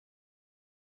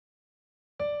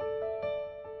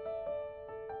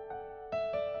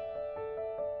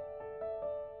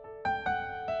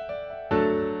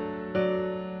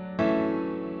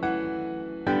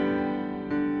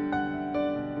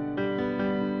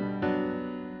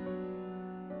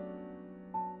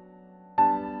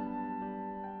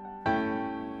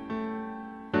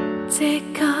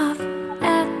Take off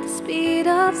at the speed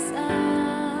of sound.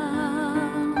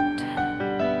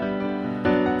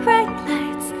 Bright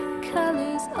lights,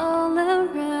 colors all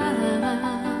around.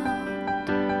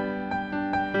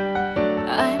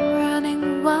 I'm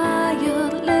running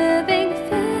wild, living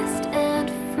fast and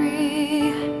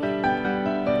free.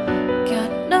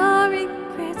 Got no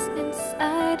regrets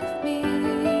inside of me.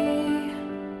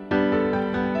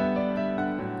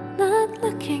 Not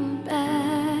looking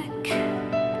back,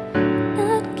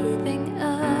 not giving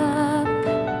up,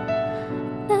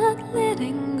 not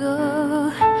letting go.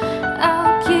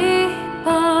 I'll keep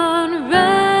on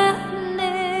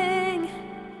running.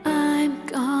 I'm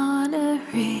gonna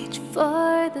reach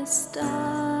for the stars,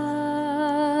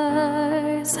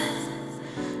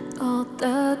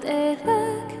 although they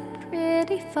look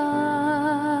pretty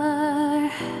far.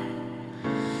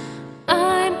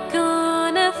 I'm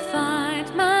gonna find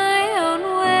my own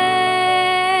way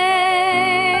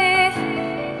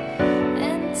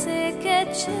and take a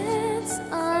chance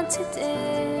on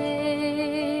today.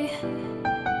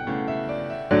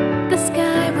 The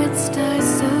sky with stars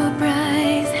so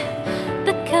bright,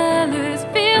 the colors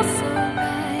feel so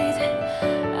right.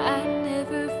 I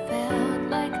never felt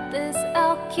like this.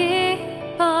 I'll keep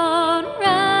on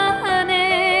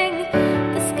running.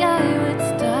 The sky with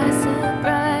stars so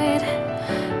bright,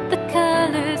 the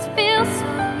colors feel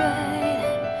so right.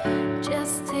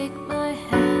 Just take my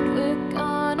hand, we're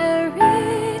gonna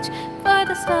reach for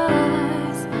the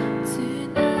stars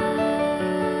tonight.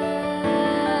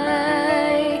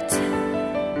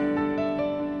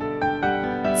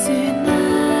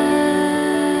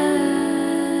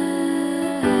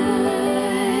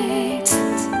 Tonight.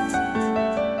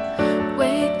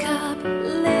 Wake up,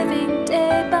 living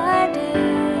day by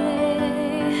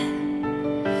day.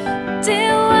 Do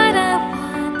what I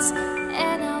want,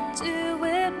 and I'll do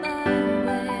it my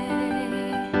way.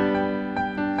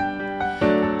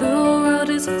 The world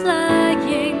is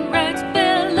flying right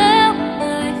below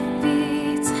my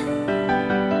feet.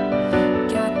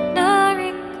 Got no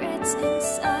regrets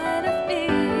inside of me.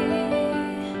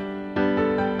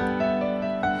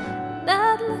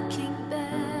 Not looking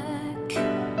back,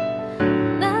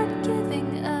 not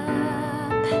giving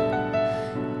up,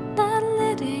 not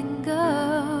letting go.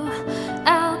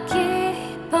 I'll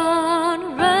keep on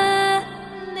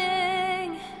running.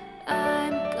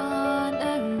 I'm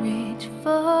gonna reach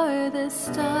for the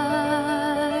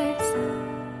stars,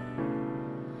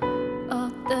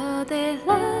 although they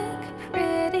look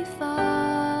pretty far.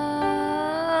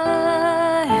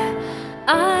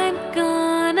 I'm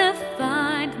gonna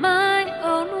find my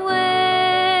own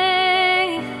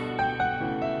way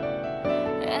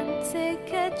and take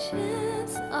a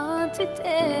chance on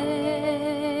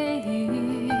today.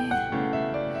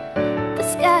 The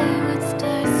sky with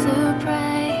stars so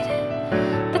bright,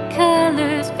 the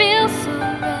colors feel so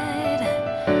right.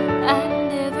 I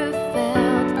never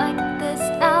felt like this.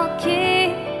 I'll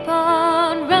keep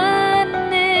on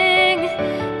running.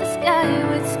 The sky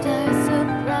with stars so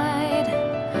bright,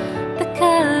 the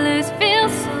colors feel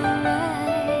so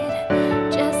right.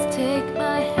 Just take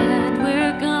my hand,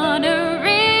 we're gonna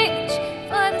reach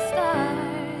for the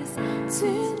stars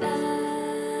tonight.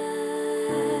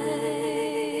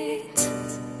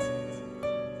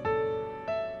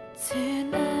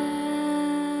 Tonight.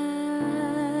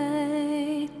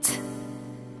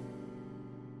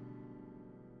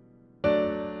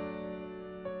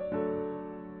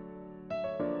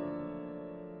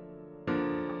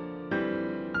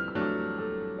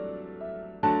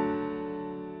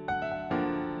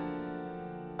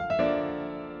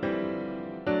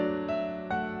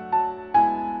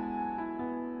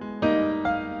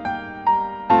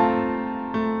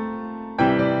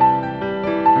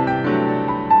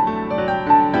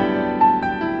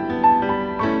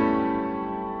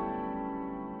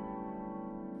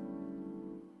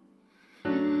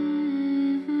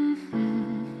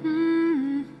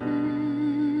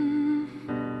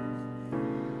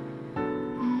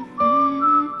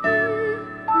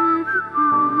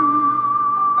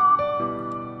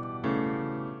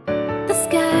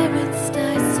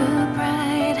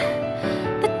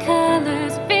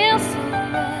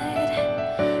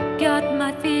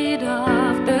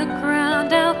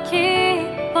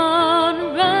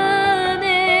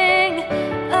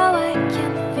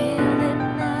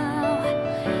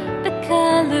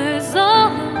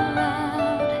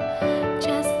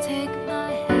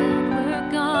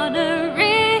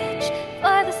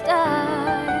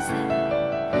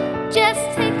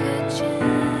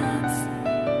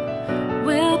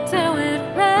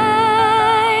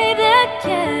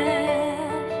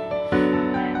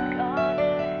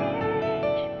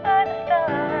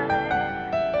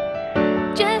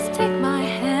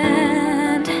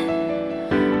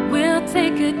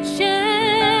 take a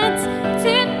chance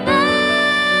to